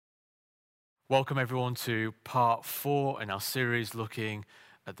Welcome everyone to part 4 in our series looking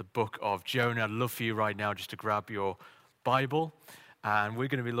at the book of Jonah. I'd love for you right now just to grab your Bible, and we're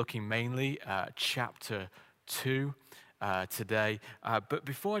going to be looking mainly at chapter 2 today. But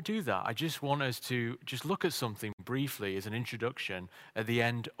before I do that, I just want us to just look at something briefly as an introduction at the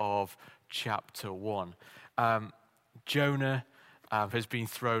end of chapter 1. Jonah has been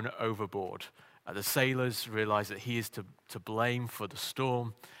thrown overboard. The sailors realize that he is to blame for the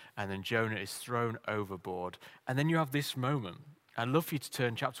storm, and then Jonah is thrown overboard. And then you have this moment. I'd love for you to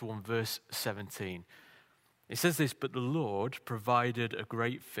turn chapter 1, verse 17. It says this, "But the Lord provided a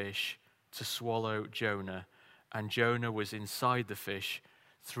great fish to swallow Jonah, and Jonah was inside the fish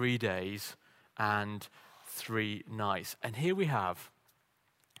 3 days and 3 nights." And here we have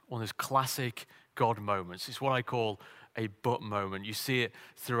one of those classic God moments. It's what I call a but moment. You see it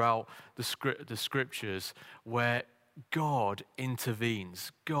throughout the scriptures where God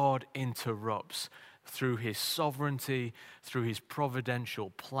intervenes, God interrupts through his sovereignty, through his providential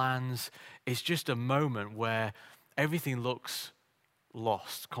plans. It's just a moment where everything looks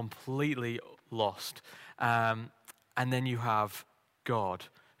lost, completely lost. And then you have God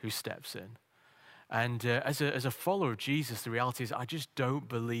who steps in. And as a follower of Jesus, the reality is I just don't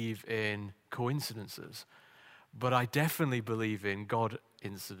believe in coincidences. But I definitely believe in God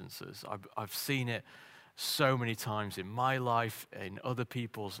incidences. I've seen it so many times in my life, in other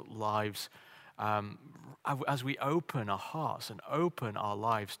people's lives. As we open our hearts and open our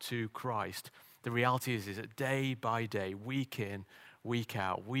lives to Christ, the reality is that day by day, week in, week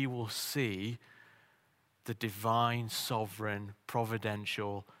out, we will see the divine, sovereign,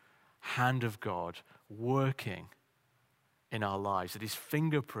 providential hand of God working in our lives, that his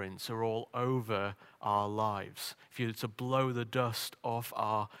fingerprints are all over our lives. If you were to blow the dust off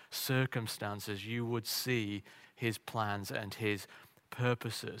our circumstances, you would see his plans and his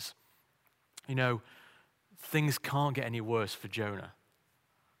purposes. You know, things can't get any worse for Jonah.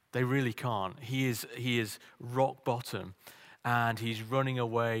 They really can't. He is rock bottom, and he's running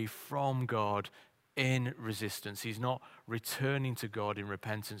away from God in resistance. He's not returning to God in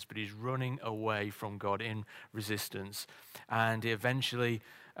repentance, but he's running away from God in resistance. And it eventually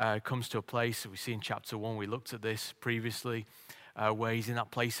comes to a place, we see in chapter 1, we looked at this previously, where he's in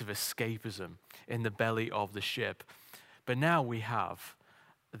that place of escapism in the belly of the ship. But now we have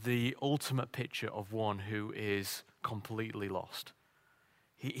the ultimate picture of one who is completely lost.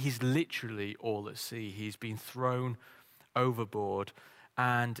 He's literally all at sea. He's been thrown overboard.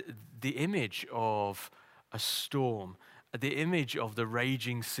 And the image of a storm, the image of the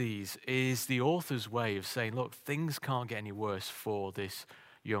raging seas is the author's way of saying, look, things can't get any worse for this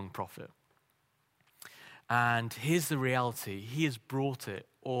young prophet. And here's the reality. He has brought it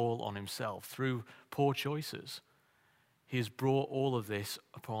all on himself through poor choices. He has brought all of this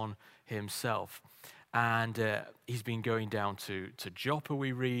upon himself. And he's been going down to Joppa,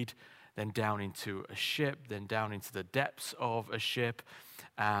 we read, then down into a ship, then down into the depths of a ship,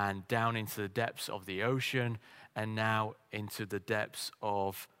 and down into the depths of the ocean, and now into the depths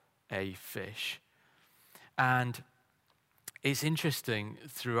of a fish. And it's interesting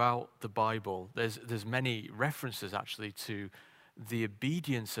throughout the Bible, there's many references actually to the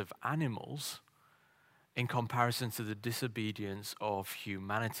obedience of animals in comparison to the disobedience of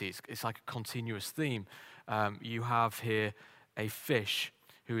humanity. It's like a continuous theme. You have here a fish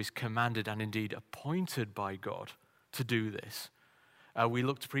who is commanded and indeed appointed by God to do this. We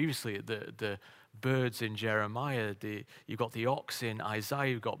looked previously at the birds in Jeremiah. You've got the ox in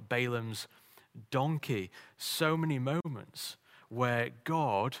Isaiah. You've got Balaam's donkey. So many moments where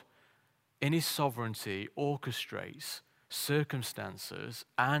God, in his sovereignty, orchestrates circumstances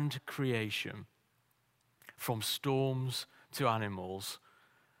and creation, from storms to animals,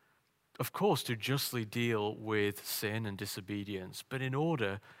 of course, to justly deal with sin and disobedience, but in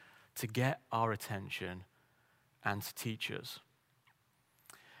order to get our attention and to teach us.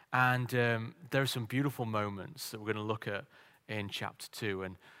 And there are some beautiful moments that we're going to look at in chapter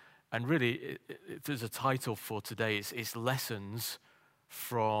 2. And really, if there's a title for today, it's Lessons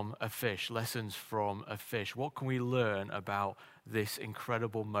from a Fish. Lessons from a Fish. What can we learn about this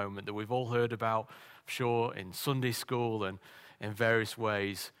incredible moment that we've all heard about, I'm sure, in Sunday school and in various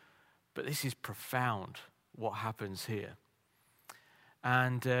ways? But this is profound, what happens here.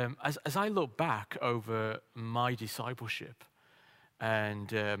 And as I look back over my discipleship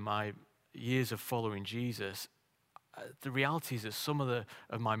and my years of following Jesus, the reality is that some of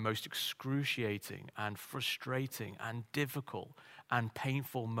my most excruciating and frustrating and difficult and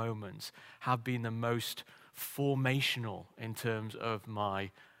painful moments have been the most formational in terms of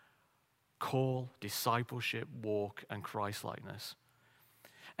my call, discipleship, walk, and Christ-likeness.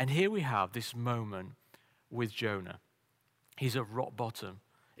 And here we have this moment with Jonah. He's at rock bottom.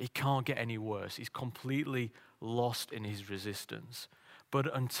 It can't get any worse. He's completely lost in his resistance.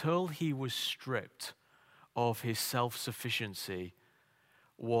 But until he was stripped of his self-sufficiency,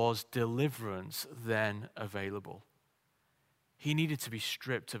 was deliverance then available? He needed to be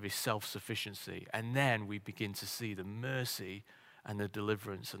stripped of his self-sufficiency, and then we begin to see the mercy and the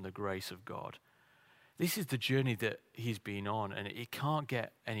deliverance and the grace of God. This is the journey that he's been on, and it can't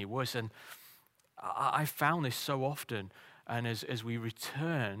get any worse. And I found this so often, and as we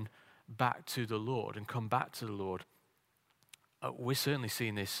return back to the Lord and come back to the Lord, we're certainly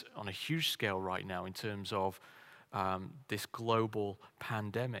seeing this on a huge scale right now in terms of this global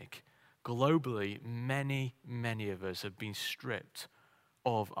pandemic. Globally, many of us have been stripped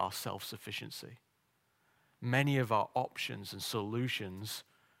of our self-sufficiency. Many of our options and solutions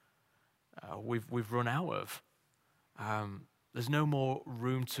we've run out of. There's no more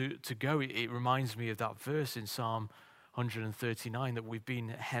room to go. It reminds me of that verse in Psalm 139 that we've been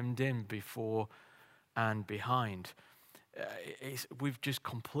hemmed in before and behind. We've just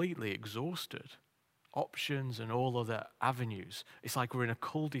completely exhausted options and all other avenues. It's like we're in a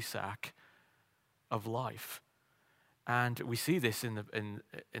cul-de-sac of life. And we see this in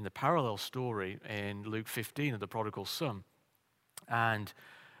the parallel story in Luke 15 of the prodigal son. And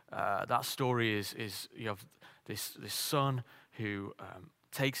that story is you have this son who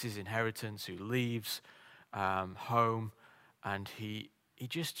takes his inheritance, who leaves home, and he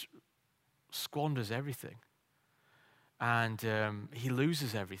just squanders everything. And he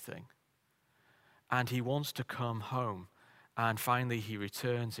loses everything. And he wants to come home. And finally he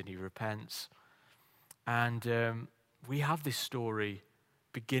returns and he repents. And we have this story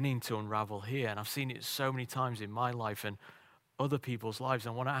beginning to unravel here. And I've seen it so many times in my life and other people's lives. I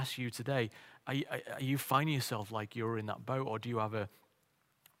want to ask you today, are you finding yourself like you're in that boat? Or do you have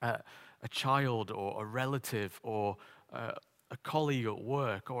a child or a relative or a colleague at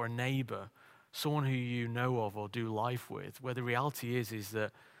work or a neighbor, someone who you know of or do life with, where the reality is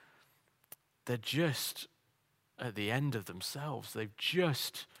that they're just at the end of themselves. They've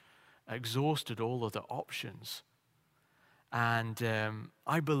just exhausted all other options. And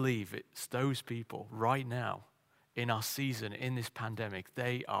I believe it's those people right now in our season, in this pandemic,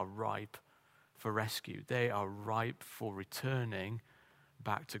 they are ripe for rescue. They are ripe for returning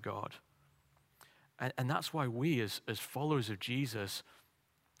back to God. And that's why we as followers of Jesus,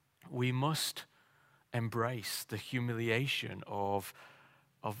 we must embrace the humiliation of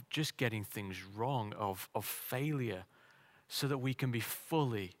just getting things wrong, of failure, so that we can be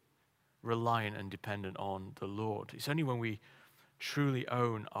fully reliant and dependent on the Lord. It's only when we truly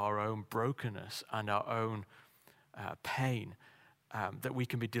own our own brokenness and our own pain that we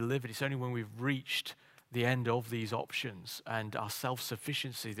can be delivered. It's only when we've reached the end of these options and our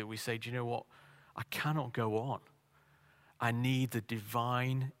self-sufficiency that we say, do you know what? I cannot go on. I need the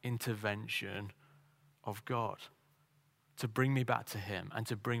divine intervention of God to bring me back to him and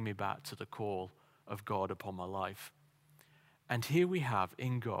to bring me back to the call of God upon my life. And here we have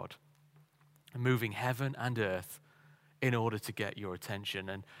in God moving heaven and earth in order to get your attention.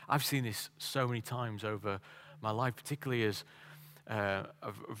 And I've seen this so many times over my life, particularly as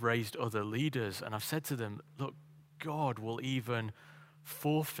I've raised other leaders, and I've said to them, look, God will even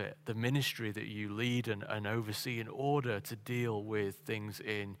forfeit the ministry that you lead and oversee in order to deal with things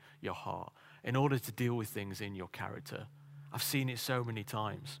in your heart, in order to deal with things in your character. I've seen it so many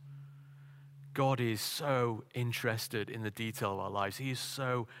times. God is so interested in the detail of our lives. He is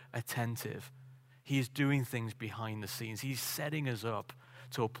so attentive. He is doing things behind the scenes. He's setting us up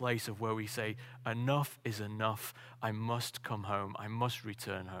to a place of where we say, enough is enough. I must come home. I must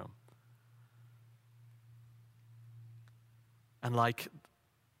return home. And like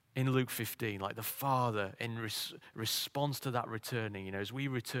in Luke 15, like the Father in response to that returning, as we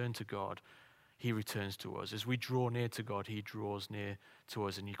return to God, he returns to us. As we draw near to God, he draws near to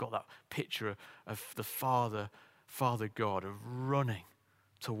us. And you've got that picture of the Father God, of running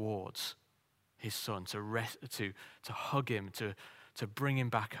towards his Son, to hug him, to bring him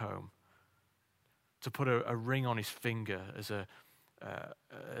back home, to put a ring on his finger as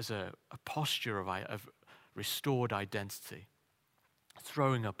a posture of restored identity,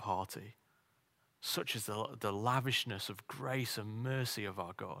 throwing a party. Such is the lavishness of grace and mercy of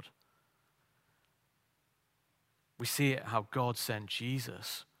our God. We see it how God sent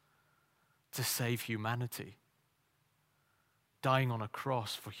Jesus to save humanity, dying on a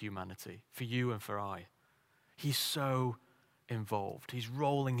cross for humanity, for you and for I. He's so involved. He's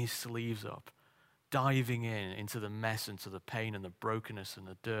rolling his sleeves up, diving into the mess and to the pain and the brokenness and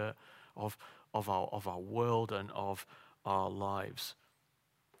the dirt of our world and of our lives.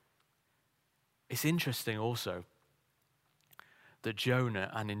 It's interesting also that Jonah,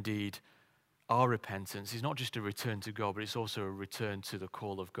 and indeed our repentance, is not just a return to God, but it's also a return to the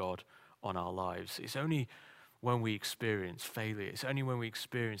call of God on our lives. It's only when we experience failure, it's only when we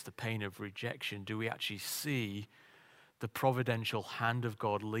experience the pain of rejection do we actually see the providential hand of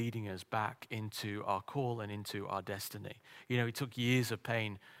God leading us back into our call and into our destiny. You know, it took years of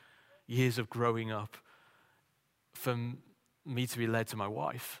pain, years of growing up for me to be led to my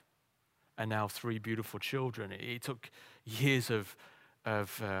wife and now 3 beautiful children. It took years of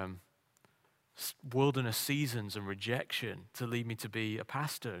wilderness seasons and rejection to lead me to be a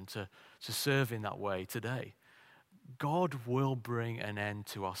pastor and to serve in that way today. God will bring an end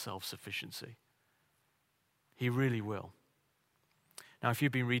to our self-sufficiency. He really will. Now, if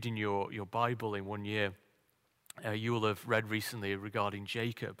you've been reading your Bible in 1 year, you will have read recently regarding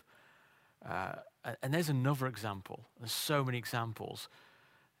Jacob. And there's another example. There's so many examples.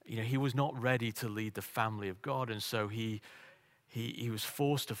 You know, he was not ready to lead the family of God, and so he was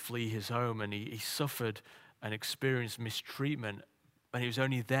forced to flee his home, and he suffered and experienced mistreatment. And it was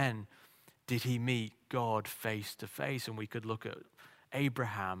only then did he meet God face to face. And we could look at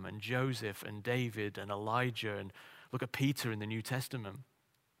Abraham and Joseph and David and Elijah and look at Peter in the New Testament.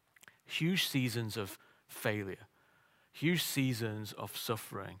 Huge seasons of failure, huge seasons of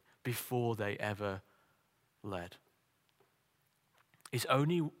suffering before they ever led. It's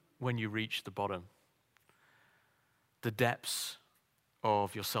only when you reach the bottom, the depths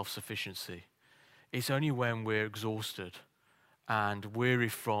of your self-sufficiency, it's only when we're exhausted and weary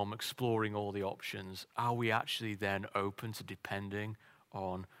from exploring all the options, are we actually then open to depending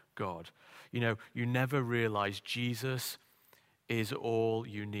on God. You know, you never realize Jesus is all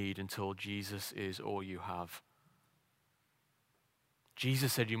you need until Jesus is all you have.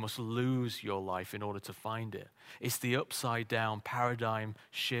 Jesus said you must lose your life in order to find it. It's the upside down paradigm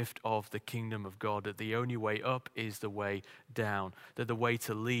shift of the kingdom of God, that the only way up is the way down, that the way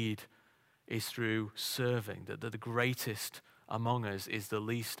to lead is through serving, that the greatest among us is the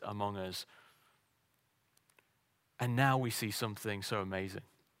least among us. And now we see something so amazing,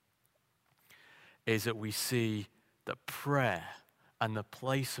 is that we see that prayer and the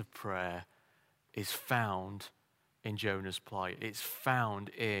place of prayer is found in Jonah's plight. It's found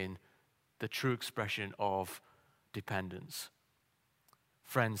in the true expression of dependence.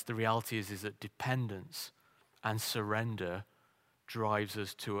 Friends, the reality is that dependence and surrender drives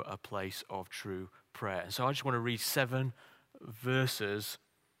us to a place of true prayer. And so I just want to read 7 verses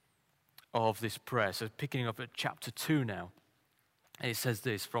of this prayer. So picking up at chapter 2 now. And it says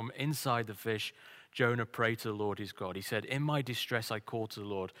this: from inside the fish, Jonah prayed to the Lord his God. He said, in my distress I called to the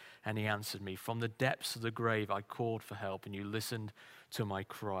Lord, and he answered me. From the depths of the grave I called for help, and you listened to my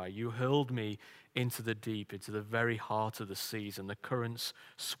cry. You hurled me into the deep, into the very heart of the seas, and the currents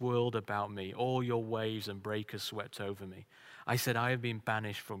swirled about me. All your waves and breakers swept over me. I said, I have been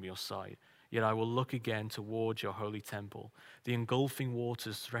banished from your sight, yet I will look again towards your holy temple. The engulfing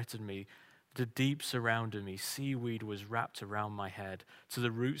waters threatened me. The deep surrounded me. Seaweed was wrapped around my head. To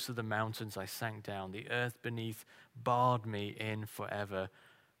the roots of the mountains I sank down. The earth beneath barred me in forever.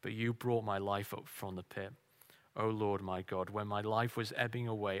 But you brought my life up from the pit. O Lord my God, when my life was ebbing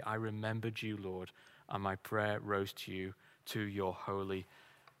away, I remembered you, Lord, and my prayer rose to you, to your holy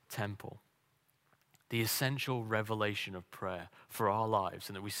temple. The essential revelation of prayer for our lives,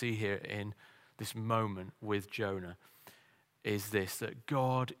 and that we see here in this moment with Jonah, is this: that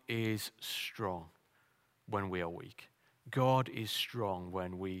God is strong when we are weak. God is strong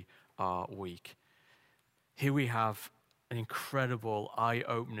when we are weak. Here we have an incredible,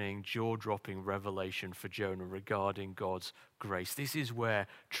 eye-opening, jaw-dropping revelation for Jonah regarding God's grace. This is where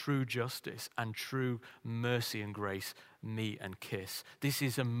true justice and true mercy and grace meet and kiss. This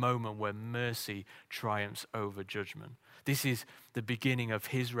is a moment where mercy triumphs over judgment. This is the beginning of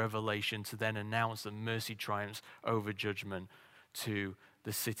his revelation to then announce that mercy triumphs over judgment to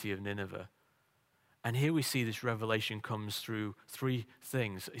the city of Nineveh. And here we see this revelation comes through 3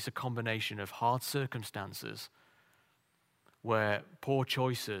 things. It's a combination of hard circumstances, where poor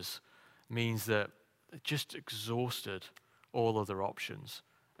choices means that just exhausted all other options.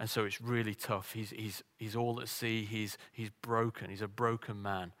 And so it's really tough. He's all at sea. He's broken. He's a broken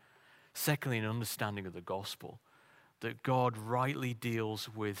man. Secondly, an understanding of the gospel, that God rightly deals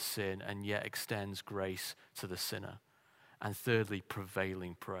with sin and yet extends grace to the sinner. And thirdly,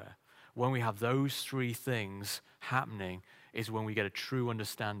 prevailing prayer. When we have those 3 things happening is when we get a true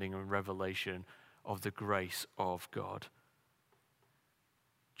understanding and revelation of the grace of God.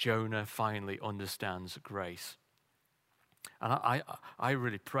 Jonah finally understands grace. And I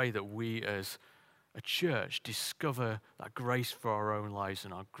really pray that we as a church, discover that grace for our own lives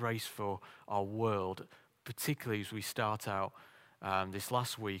and our grace for our world, particularly as we start out this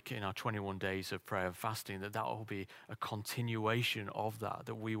last week in our 21 days of prayer and fasting, that will be a continuation of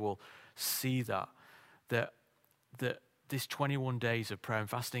that we will see that this 21 days of prayer and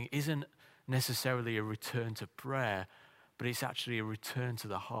fasting isn't necessarily a return to prayer, but it's actually a return to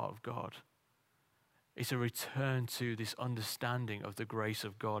the heart of God. It's a return to this understanding of the grace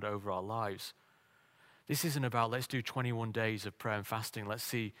of God over our lives. This isn't about, let's do 21 days of prayer and fasting. Let's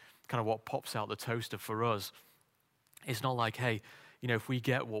see kind of what pops out the toaster for us. It's not like, hey, if we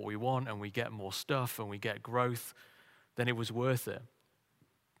get what we want and we get more stuff and we get growth, then it was worth it.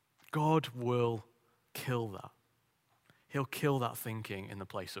 God will kill that. He'll kill that thinking in the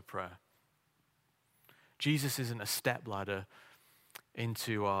place of prayer. Jesus isn't a stepladder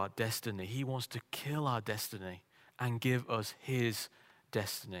into our destiny. He wants to kill our destiny and give us his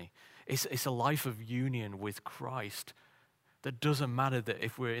destiny. It's a life of union with Christ that doesn't matter that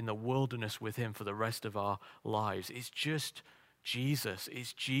if we're in the wilderness with him for the rest of our lives. It's just Jesus.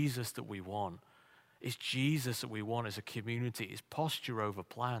 It's Jesus that we want. It's Jesus that we want as a community. It's posture over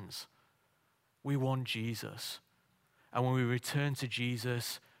plans. We want Jesus. And when we return to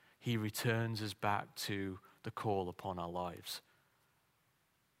Jesus, he returns us back to the call upon our lives.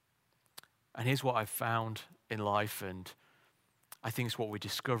 And here's what I've found in life, and I think it's what we're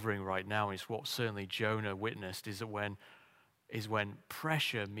discovering right now, is what certainly Jonah witnessed, is when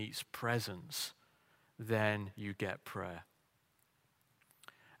pressure meets presence, then you get prayer.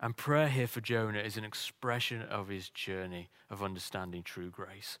 And prayer here for Jonah is an expression of his journey of understanding true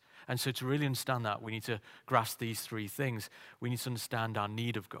grace. And so to really understand that, we need to grasp these three things. We need to understand our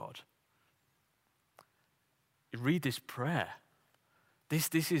need of God. Read this prayer.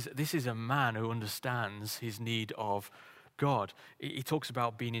 This is a man who understands his need of God. He talks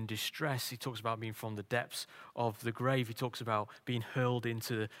about being in distress. He talks about being from the depths of the grave. He talks about being hurled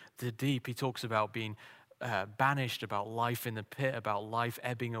into the deep. He talks about being banished, about life in the pit, about life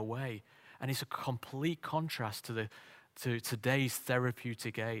ebbing away. And it's a complete contrast to today's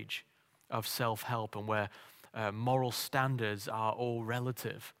therapeutic age of self-help and where moral standards are all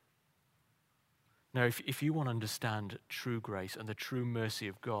relative. Now, if you want to understand true grace and the true mercy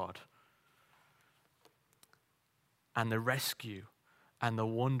of God and the rescue and the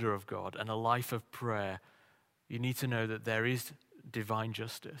wonder of God and a life of prayer, you need to know that there is divine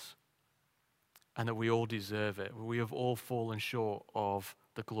justice and that we all deserve it. We have all fallen short of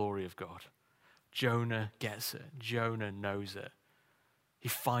the glory of God. Jonah gets it. Jonah knows it. He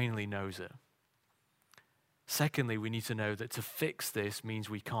finally knows it. Secondly, we need to know that to fix this means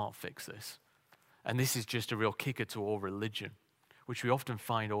we can't fix this. And this is just a real kicker to all religion, which we often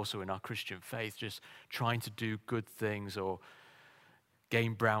find also in our Christian faith, just trying to do good things or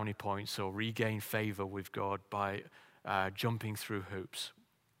gain brownie points or regain favor with God by jumping through hoops.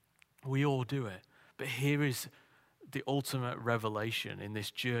 We all do it. But here is the ultimate revelation in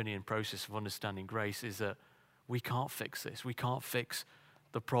this journey and process of understanding grace, is that we can't fix this. We can't fix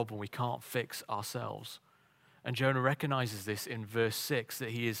the problem. We can't fix ourselves. And Jonah recognizes this in verse 6,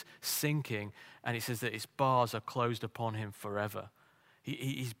 that he is sinking, and it says that his bars are closed upon him forever.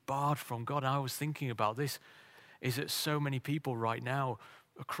 He's barred from God. And I was thinking about this, is that so many people right now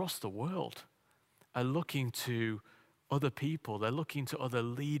across the world are looking to other people. They're looking to other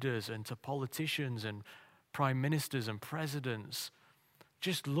leaders and to politicians and prime ministers and presidents,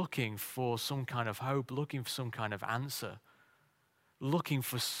 just looking for some kind of hope, looking for some kind of answer, looking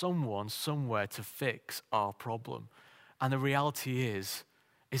for someone somewhere to fix our problem. And the reality is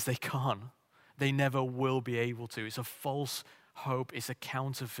they can't. They never will be able to. It's a false hope. It's a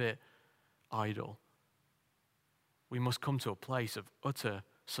counterfeit idol. We must come to a place of utter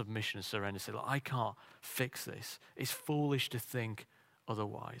submission and surrender. Say, I can't fix this. It's foolish to think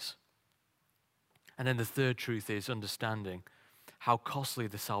otherwise. And then the third truth is understanding how costly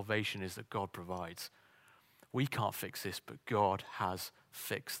the salvation is that God provides. We can't fix this, but God has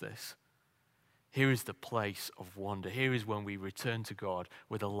fixed this. Here is the place of wonder. Here is when we return to God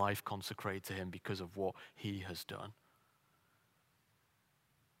with a life consecrated to him because of what he has done.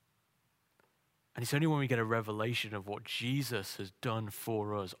 And it's only when we get a revelation of what Jesus has done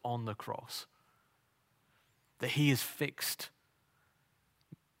for us on the cross, that he has fixed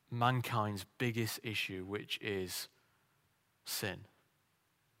mankind's biggest issue, which is sin,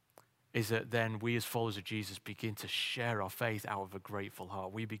 is that then we as followers of Jesus begin to share our faith out of a grateful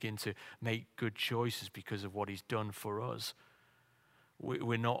heart. We begin to make good choices because of what he's done for us.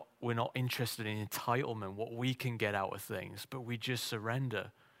 We're not interested in entitlement, what we can get out of things, but we just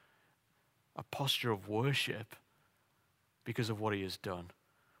surrender, a posture of worship because of what he has done.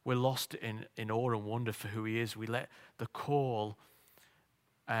 We're lost in awe and wonder for who he is. We let the call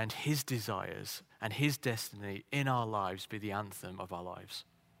and his desires and his destiny in our lives be the anthem of our lives.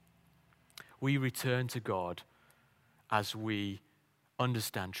 We return to God as we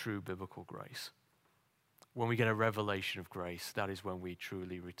understand true biblical grace. When we get a revelation of grace, that is when we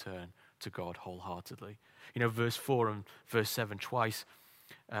truly return to God wholeheartedly. You know, verse 4 and verse 7 twice,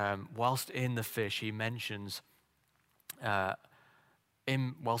 whilst in the fish, he mentions,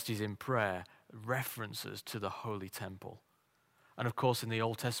 whilst he's in prayer, references to the holy temple. And of course, in the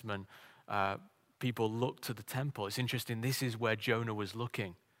Old Testament, people look to the temple. It's interesting, this is where Jonah was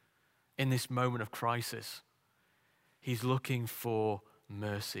looking. In this moment of crisis, he's looking for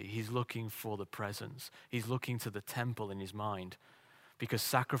mercy. He's looking for the presence. He's looking to the temple in his mind because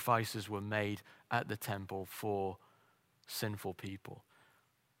sacrifices were made at the temple for sinful people.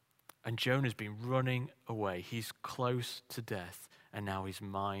 And Jonah's been running away. He's close to death, and now his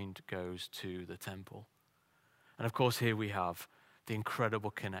mind goes to the temple. And of course, here we have the incredible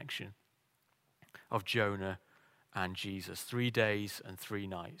connection of Jonah and Jesus. 3 days and 3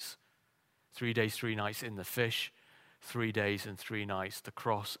 nights. 3 days, 3 nights in the fish, 3 days and 3 nights, the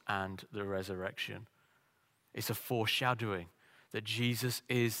cross and the resurrection. It's a foreshadowing that Jesus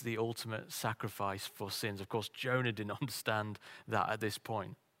is the ultimate sacrifice for sins. Of course, Jonah didn't understand that at this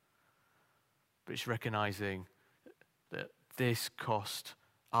point. But it's recognizing that this cost,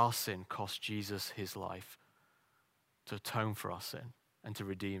 our sin cost Jesus his life to atone for our sin and to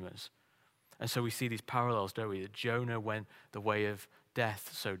redeem us. And so we see these parallels, don't we? That Jonah went the way of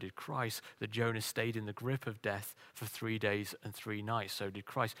death, so did Christ. That Jonah stayed in the grip of death for 3 days and 3 nights, so did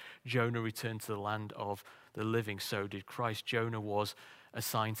Christ. Jonah returned to the land of the living, so did Christ. Jonah was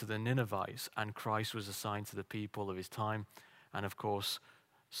assigned to the Ninevites, and Christ was assigned to the people of his time, and of course,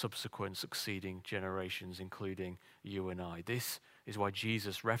 subsequent succeeding generations, including you and I. This is why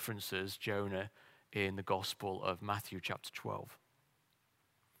Jesus references Jonah in the Gospel of Matthew chapter 12.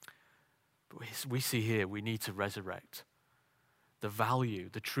 But we see here we need to resurrect the value,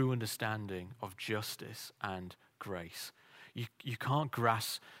 the true understanding of justice and grace. You can't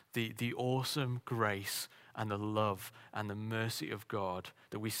grasp the awesome grace and the love and the mercy of God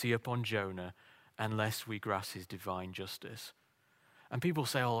that we see upon Jonah unless we grasp his divine justice. And people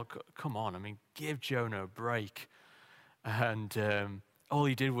say, oh, come on, I mean, give Jonah a break. And all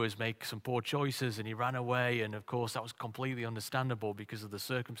he did was make some poor choices and he ran away. And of course, that was completely understandable because of the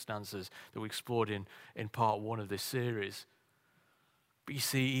circumstances that we explored in part 1 of this series. But you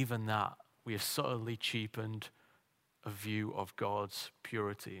see, even that, we have subtly cheapened a view of God's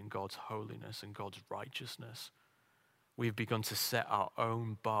purity and God's holiness and God's righteousness. We've begun to set our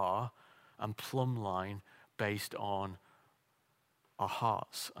own bar and plumb line based on our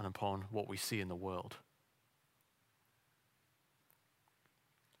hearts and upon what we see in the world.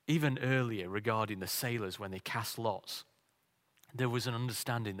 Even earlier, regarding the sailors when they cast lots, there was an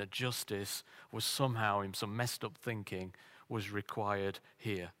understanding that justice was somehow, in some messed up thinking, was required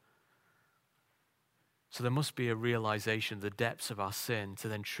here. So there must be a realization of the depths of our sin to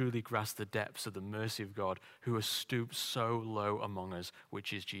then truly grasp the depths of the mercy of God who has stooped so low among us,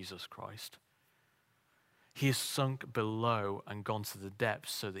 which is Jesus Christ. He has sunk below and gone to the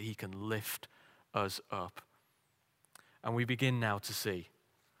depths so that he can lift us up. And we begin now to see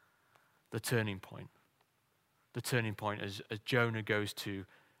the turning point. The turning point as Jonah goes to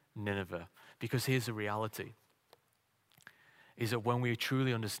Nineveh. Because here's the reality, is that when we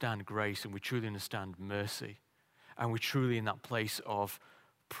truly understand grace and we truly understand mercy, and we're truly in that place of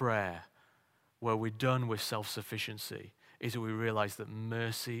prayer, where we're done with self-sufficiency, is that we realize that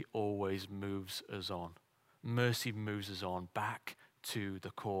mercy always moves us on. Mercy moves us on back to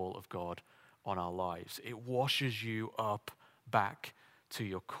the call of God on our lives. It washes you up back to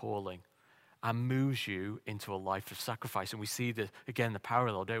your calling and moves you into a life of sacrifice. And we see the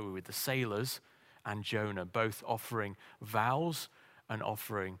parallel, don't we, with the sailors and Jonah, both offering vows and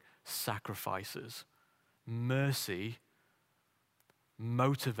offering sacrifices. Mercy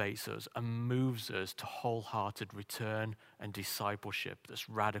motivates us and moves us to wholehearted return and discipleship that's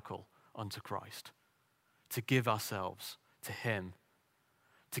radical unto Christ. To give ourselves to him,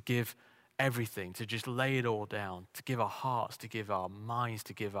 to give everything, to just lay it all down, to give our hearts, to give our minds,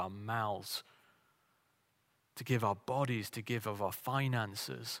 to give our mouths, to give our bodies, to give of our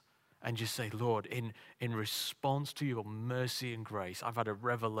finances, and just say, Lord, in response to your mercy and grace, I've had a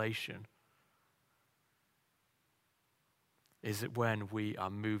revelation. Is it when we are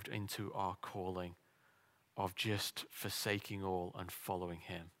moved into our calling of just forsaking all and following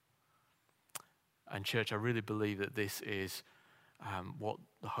him? And church, I really believe that this is what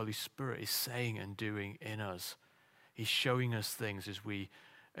the Holy Spirit is saying and doing in us. He's showing us things as we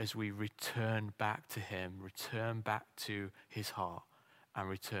as we return back to him, return back to his heart, and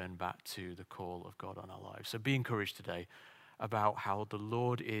return back to the call of God on our lives. So be encouraged today about how the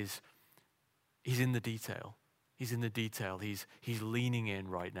Lord he's in the detail. He's in the detail. He's leaning in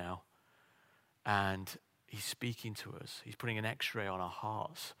right now. And he's speaking to us. He's putting an x-ray on our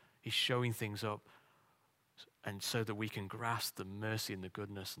hearts. He's showing things up, and so that we can grasp the mercy and the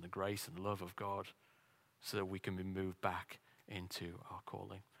goodness and the grace and love of God, so that we can be moved back into our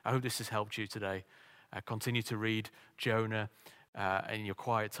calling. I hope this has helped you today. Continue to read Jonah in your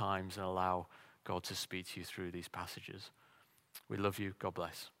quiet times and allow God to speak to you through these passages. We love you. God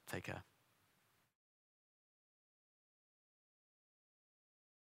bless. Take care.